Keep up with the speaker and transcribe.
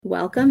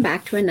Welcome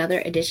back to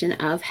another edition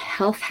of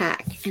Health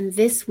Hack. And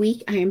this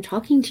week I am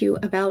talking to you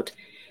about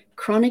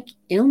chronic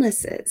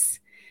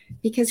illnesses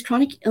because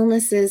chronic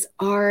illnesses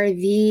are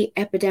the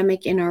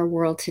epidemic in our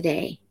world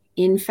today.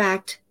 In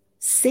fact,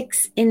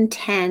 6 in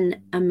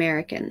 10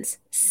 Americans,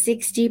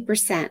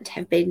 60%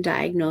 have been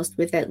diagnosed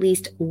with at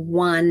least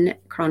one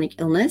chronic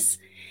illness,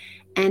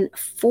 and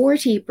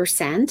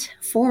 40%,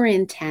 4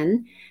 in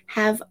 10,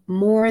 have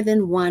more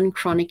than one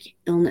chronic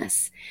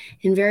illness.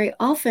 And very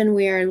often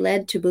we are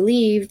led to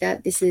believe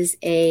that this is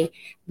a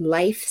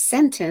life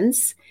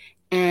sentence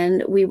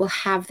and we will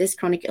have this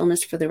chronic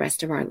illness for the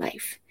rest of our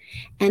life.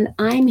 And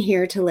I'm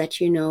here to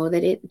let you know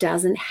that it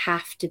doesn't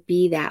have to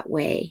be that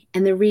way.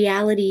 And the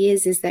reality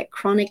is that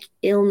chronic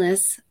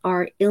illness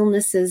are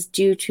illnesses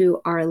due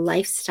to our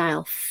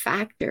lifestyle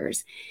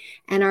factors.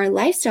 And our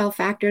lifestyle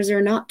factors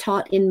are not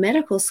taught in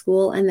medical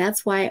school. And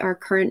that's why our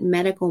current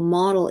medical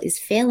model is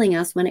failing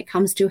us when it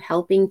comes to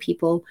helping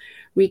people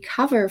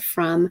recover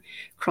from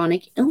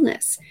chronic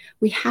illness.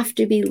 We have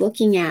to be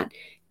looking at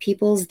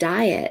people's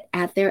diet,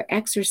 at their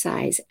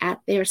exercise,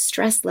 at their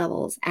stress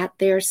levels, at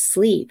their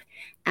sleep,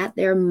 at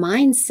their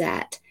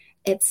mindset,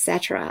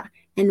 etc.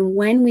 And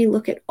when we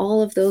look at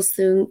all of those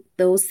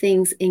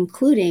things,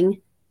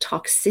 including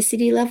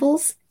toxicity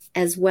levels,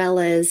 as well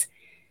as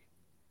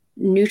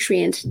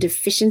nutrient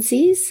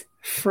deficiencies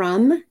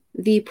from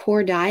the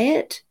poor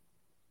diet,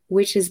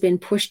 which has been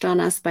pushed on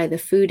us by the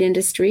food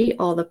industry,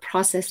 all the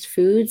processed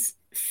foods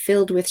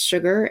filled with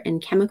sugar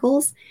and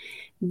chemicals,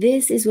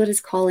 this is what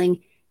is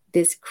calling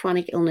this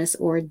chronic illness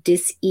or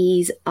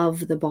dis-ease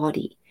of the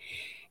body.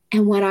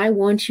 And what I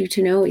want you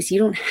to know is you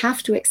don't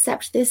have to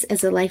accept this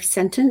as a life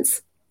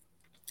sentence.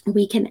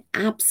 We can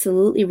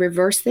absolutely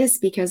reverse this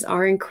because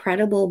our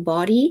incredible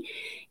body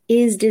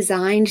is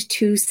designed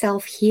to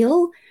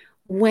self-heal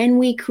when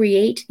we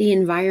create the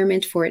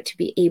environment for it to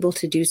be able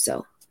to do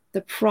so. The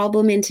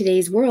problem in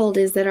today's world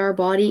is that our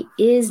body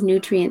is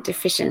nutrient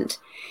deficient,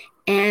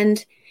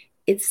 and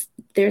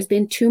there's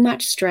been too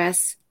much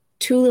stress,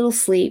 too little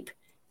sleep,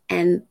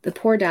 and the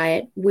poor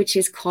diet, which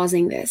is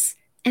causing this.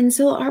 And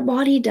so our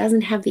body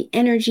doesn't have the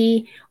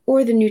energy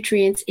or the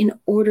nutrients in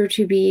order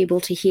to be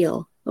able to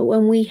heal. But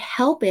when we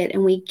help it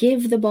and we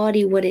give the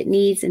body what it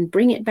needs and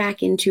bring it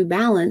back into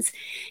balance,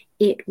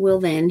 it will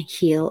then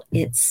heal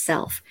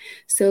itself.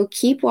 So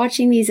keep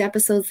watching these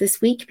episodes this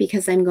week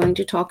because I'm going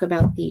to talk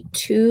about the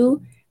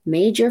 2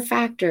 major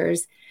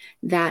factors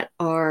that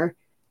are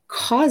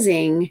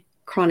causing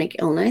chronic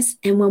illness.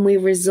 And when we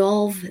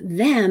resolve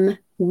them,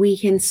 we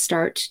can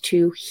start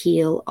to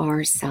heal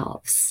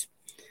ourselves.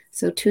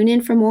 So tune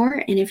in for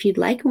more. And if you'd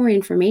like more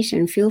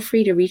information, feel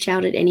free to reach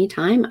out at any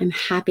time. I'm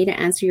happy to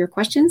answer your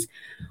questions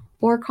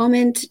or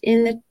comment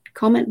in the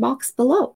comment box below.